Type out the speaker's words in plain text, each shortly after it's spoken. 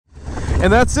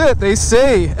And that's it. They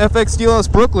say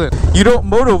FXDLS Brooklyn, you don't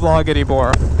motovlog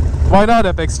anymore. Why not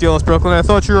FXDLS Brooklyn? I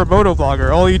thought you were a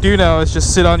motovlogger. All you do now is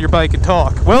just sit on your bike and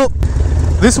talk. Well,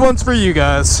 this one's for you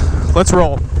guys. Let's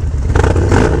roll.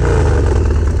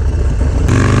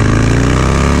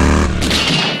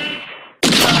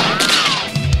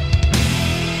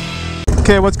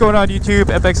 Okay, what's going on YouTube?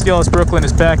 FXDLS Brooklyn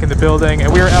is back in the building,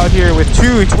 and we are out here with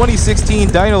two 2016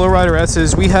 Dyno Lowrider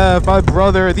S's. We have my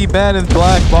brother, the man in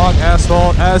black, Long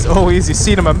Asphalt. As always, you've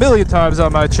seen him a million times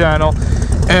on my channel.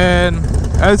 And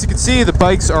as you can see, the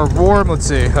bikes are warm. Let's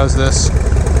see, how's this?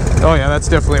 Oh yeah, that's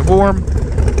definitely warm.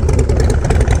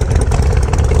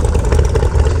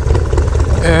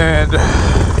 And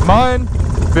mine,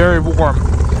 very warm.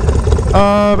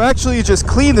 Actually just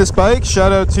cleaned this bike.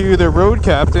 Shout out to the road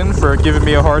captain for giving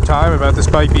me a hard time about this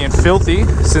bike being filthy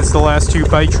since the last two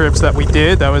bike trips that we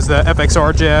did. That was the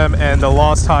FXR Jam and the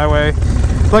Lost Highway.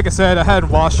 Like I said, I hadn't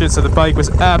washed it, so the bike was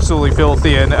absolutely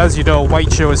filthy, and as you know,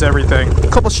 white shows everything. A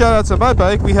couple shout outs on my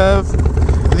bike. We have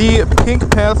the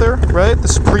Pink Panther, right? The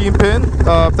Supreme Pin.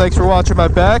 Thanks for watching my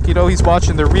back. You know, he's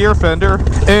watching the rear fender.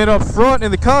 And up front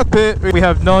in the cockpit, we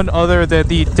have none other than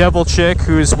the Devil Chick,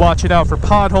 who's watching out for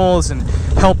potholes and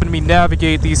helping me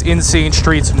navigate these insane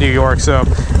streets of New York. So,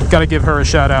 gotta give her a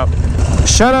shout out.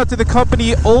 Shout out to the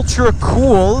company Ultra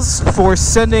Cools for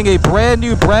sending a brand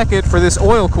new bracket for this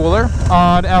oil cooler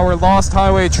on our Lost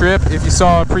Highway trip. If you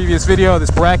saw a previous video,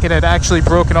 this bracket had actually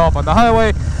broken off on the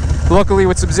highway. Luckily,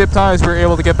 with some zip ties, we were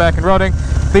able to get back and running.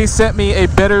 They sent me a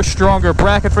better, stronger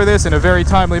bracket for this in a very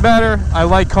timely manner. I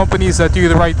like companies that do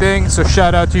the right thing, so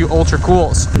shout out to Ultra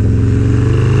Cools.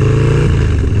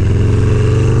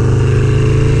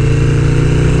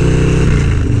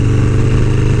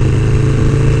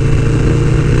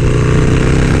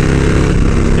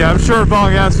 Yeah, I'm sure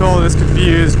Long Asphalt is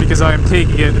confused because I am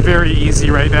taking it very easy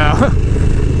right now.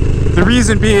 The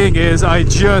reason being is I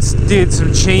just did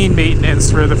some chain maintenance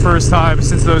for the first time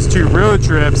since those two road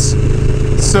trips.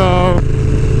 So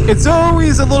it's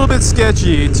always a little bit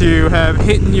sketchy to have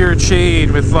hitting your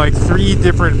chain with like 3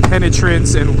 different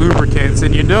penetrants and lubricants,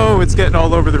 and you know it's getting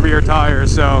all over the rear tire.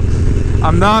 So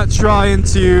I'm not trying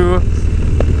to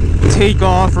take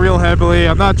off real heavily.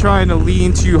 I'm not trying to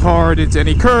lean too hard into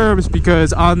any curbs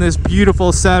because on this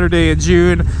beautiful Saturday in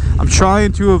June, I'm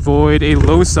trying to avoid a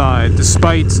low side,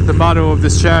 despite the motto of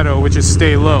this channel, which is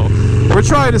stay low. We're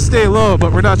trying to stay low,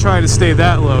 but we're not trying to stay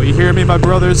that low. You hear me, my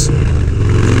brothers?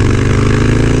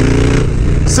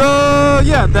 So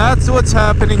yeah, that's what's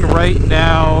happening right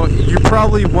now. You're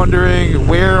probably wondering,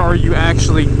 where are you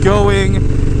actually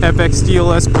going?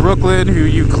 FXDLS Brooklyn, who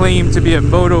you claim to be a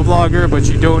motovlogger, but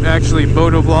you don't actually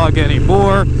motovlog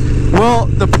anymore. Well,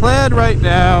 the plan right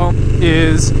now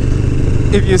is,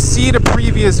 if you've seen a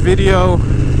previous video,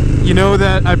 you know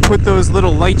that I put those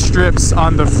little light strips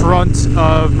on the front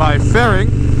of my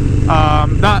fairing.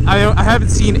 I haven't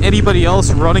seen anybody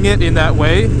else running it in that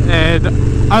way, and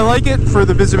I like it for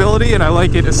the visibility and I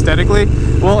like it aesthetically.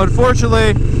 Well,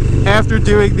 unfortunately, after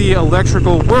doing the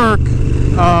electrical work,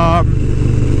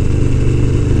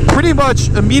 pretty much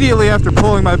immediately after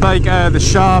pulling my bike out of the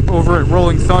shop over at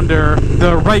Rolling Thunder,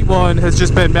 the right one has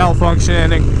just been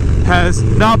malfunctioning and has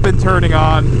not been turning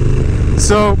on.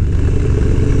 So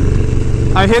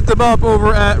I hit them up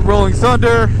over at Rolling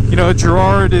Thunder. You know,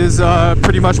 Gerard is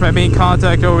pretty much my main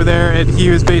contact over there, and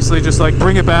he was basically just like,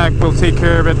 bring it back, we'll take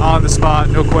care of it on the spot,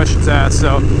 no questions asked.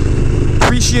 So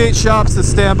appreciate shops that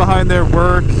stand behind their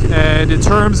work. And in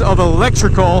terms of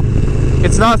electrical,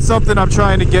 it's not something I'm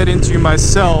trying to get into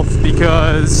myself,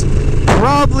 because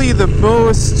probably the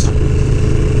most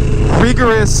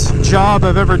rigorous job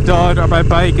I've ever done on my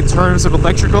bike in terms of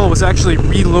electrical was actually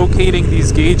relocating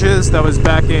these gauges. That was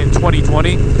back in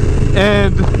 2020,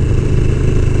 and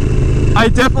I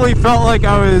definitely felt like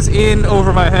I was in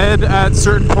over my head at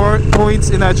certain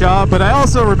points in that job, but I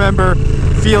also remember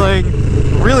feeling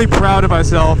really proud of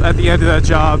myself at the end of that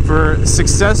job for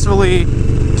successfully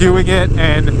doing it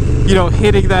and, you know,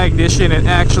 hitting that ignition and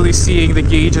actually seeing the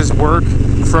gauges work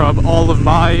from all of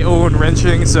my own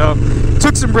wrenching. So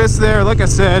took some risks there. Like I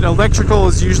said, electrical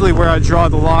is usually where I draw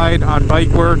the line on bike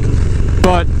work,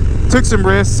 but took some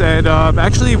risks and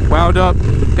actually wound up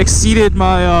exceeded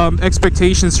my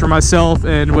expectations for myself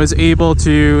and was able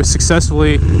to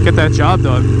successfully get that job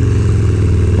done,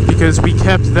 because we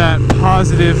kept that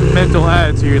positive mental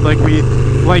attitude like we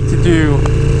like to do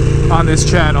on this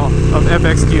channel of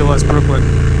FXDLS Brooklyn.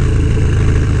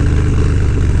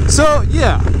 So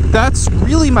yeah, that's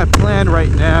really my plan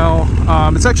right now.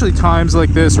 It's actually times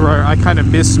like this where I kind of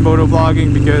miss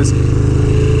motovlogging, because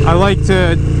I like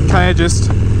to kind of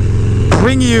just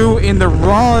bring you in the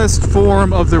rawest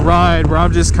form of the ride, where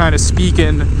I'm just kind of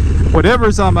speaking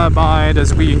whatever's on my mind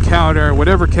as we encounter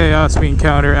whatever chaos we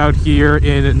encounter out here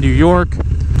in New York.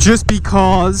 Just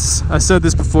because, I said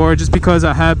this before, just because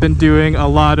I have been doing a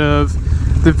lot of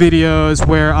the videos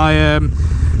where I am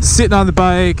sitting on the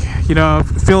bike, you know,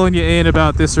 filling you in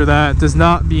about this or that, does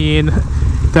not mean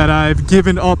that I've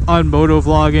given up on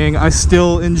motovlogging. I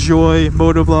still enjoy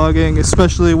motovlogging,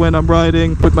 especially when I'm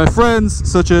riding with my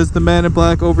friends, such as the man in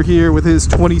black over here with his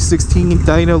 2016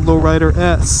 Dyna Lowrider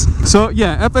S. So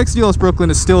yeah, FXDLS Brooklyn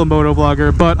is still a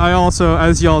motovlogger, but I also,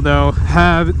 as y'all know,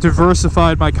 have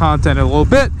diversified my content a little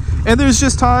bit, and there's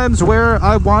just times where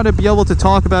I want to be able to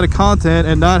talk about a content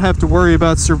and not have to worry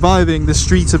about surviving the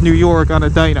streets of New York on a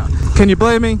Dyna. Can you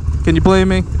blame me? Can you blame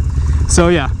me? So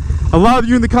yeah, a lot of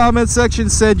you in the comments section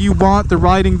said you want the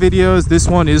riding videos. This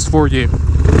one is for you.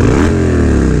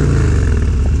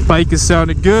 Bike is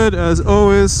sounding good as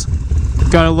always.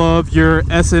 Gotta love your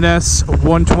SNS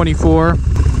 124.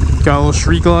 Got a little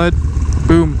Shriek Glide.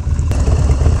 Boom.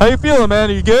 How you feeling, man?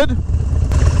 Are you good?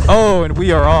 Oh, and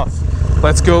we are off.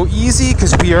 Let's go easy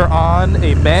because we are on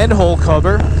a manhole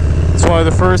cover. It's one of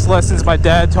the first lessons my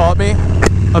dad taught me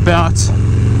about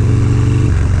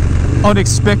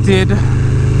unexpected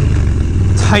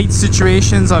tight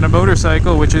situations on a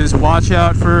motorcycle, which is watch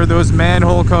out for those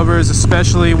manhole covers,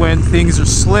 especially when things are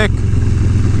slick.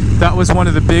 That was one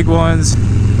of the big ones.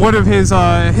 One of his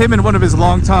him and one of his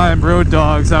longtime road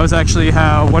dogs, that was actually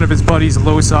how one of his buddies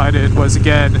low-sided, was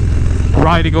again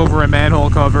riding over a manhole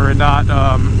cover and not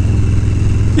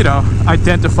you know,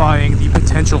 identifying the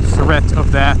potential threat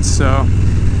of that. So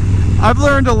I've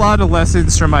learned a lot of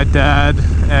lessons from my dad,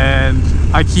 and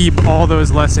I keep all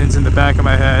those lessons in the back of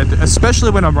my head,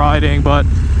 especially when I'm riding, but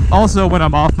also when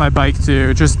I'm off my bike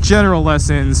too. Just general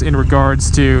lessons in regards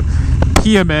to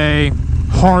PMA,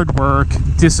 hard work,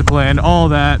 discipline, all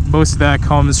that. Most of that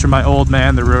comes from my old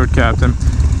man, the road captain.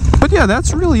 But yeah,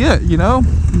 that's really it, you know?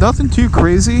 Nothing too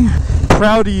crazy.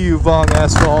 Proud of you, Vong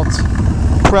Asphalt.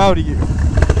 Proud of you.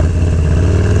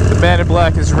 The man in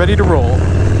black is ready to roll.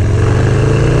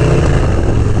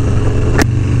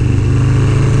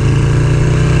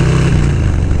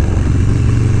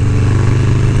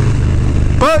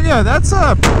 But yeah, that's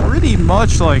pretty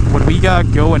much like what we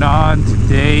got going on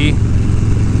today.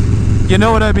 You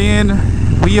know what I mean?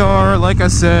 We are, like I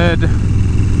said,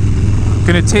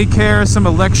 gonna take care of some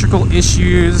electrical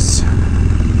issues,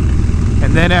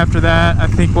 and then after that, I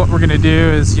think what we're gonna do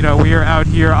is, you know, we are out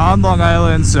here on Long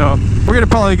Island, so we're gonna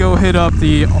probably go hit up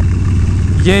the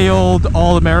yay old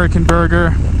All-American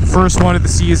Burger. First one of the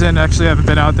season. Actually, I haven't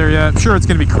been out there yet. I'm sure it's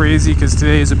gonna be crazy because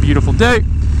today is a beautiful day.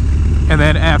 And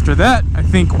then after that, I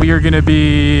think we are going to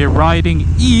be riding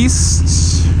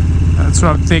east. That's what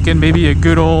I'm thinking. Maybe a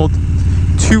good old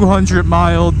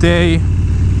 200-mile day.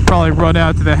 Probably run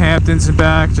out to the Hamptons and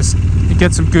back. Just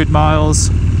get some good miles.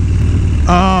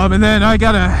 And then I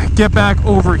got to get back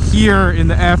over here in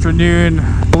the afternoon.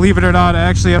 Believe it or not, I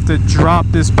actually have to drop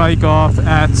this bike off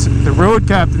at the road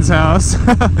captain's house.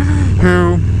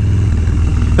 Who,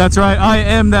 that's right, I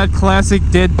am that classic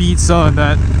deadbeat son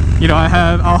that... You know,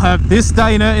 I'll have this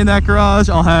Dyna in that garage.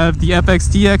 I'll have the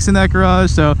FXDX in that garage.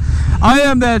 So I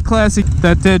am that classic,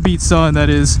 that deadbeat son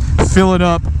that is filling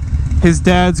up his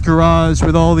dad's garage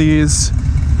with all these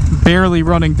barely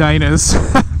running Dynas.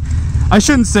 I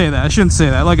shouldn't say that. I shouldn't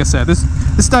say that. Like I said, this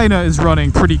Dyna is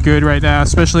running pretty good right now,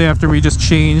 especially after we just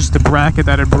changed the bracket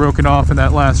that had broken off in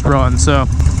that last run. So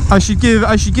I should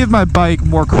give my bike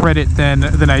more credit than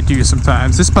I do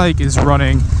sometimes. This bike is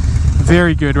running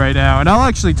very good right now, and I'll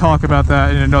actually talk about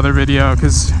that in another video,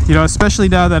 because, you know, especially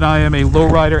now that I am a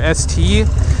Lowrider ST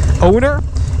owner,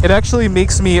 it actually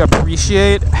makes me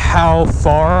appreciate how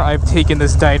far I've taken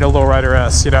this Dyna Lowrider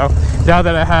S, you know, now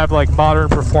that I have like modern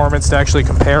performance to actually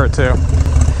compare it to.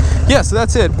 Yeah, so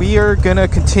that's it. We are gonna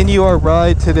continue our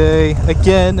ride today.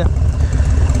 Again,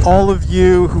 all of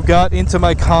you who got into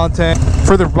my content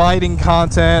for the riding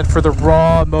content, for the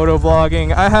raw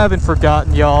motovlogging, I haven't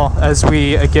forgotten y'all as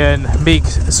we again make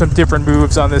some different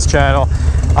moves on this channel.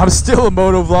 I'm still a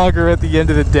motovlogger at the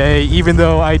end of the day, even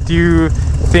though I do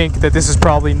think that this is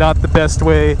probably not the best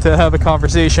way to have a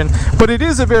conversation, but it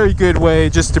is a very good way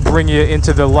just to bring you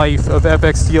into the life of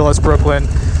FXDLS Brooklyn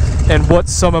and what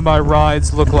some of my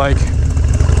rides look like.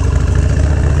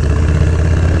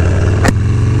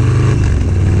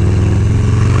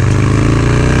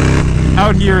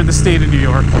 Out here in the state of New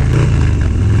York. Woo!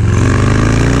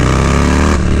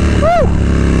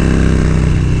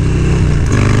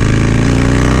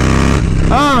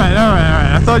 Alright.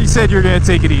 I thought you said you were going to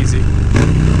take it easy.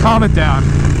 Calm it down.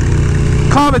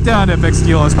 Calm it down,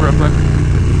 FXDLS Brooklyn.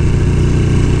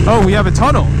 Oh, we have a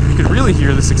tunnel. You could really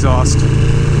hear this exhaust.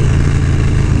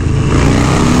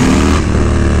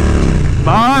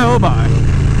 My, oh my.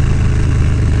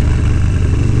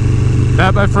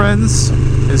 That, my friends,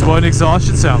 is what an exhaust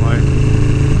should sound like.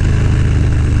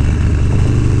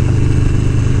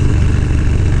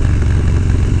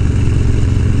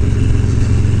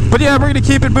 But yeah, we're gonna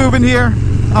keep it moving here.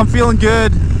 I'm feeling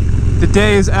good. The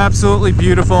day is absolutely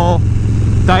beautiful.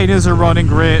 Dynas are running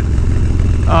great.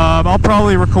 I'll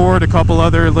probably record a couple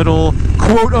other little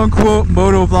quote-unquote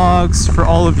moto vlogs for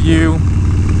all of you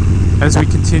as we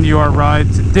continue our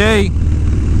ride today.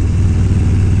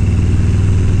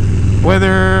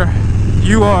 Whether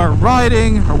you are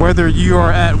riding or whether you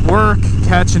are at work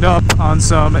catching up on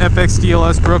some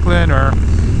FXDLS Brooklyn, or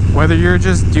whether you're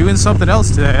just doing something else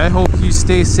today, I hope you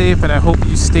stay safe and I hope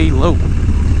you stay low.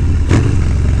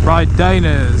 Ride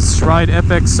Dynas, ride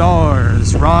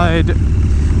FXRs, ride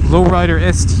lowrider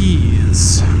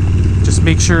STs. Just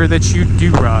make sure that you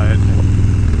do ride.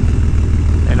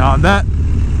 And on that,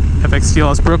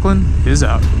 FXDLS Brooklyn is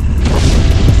out.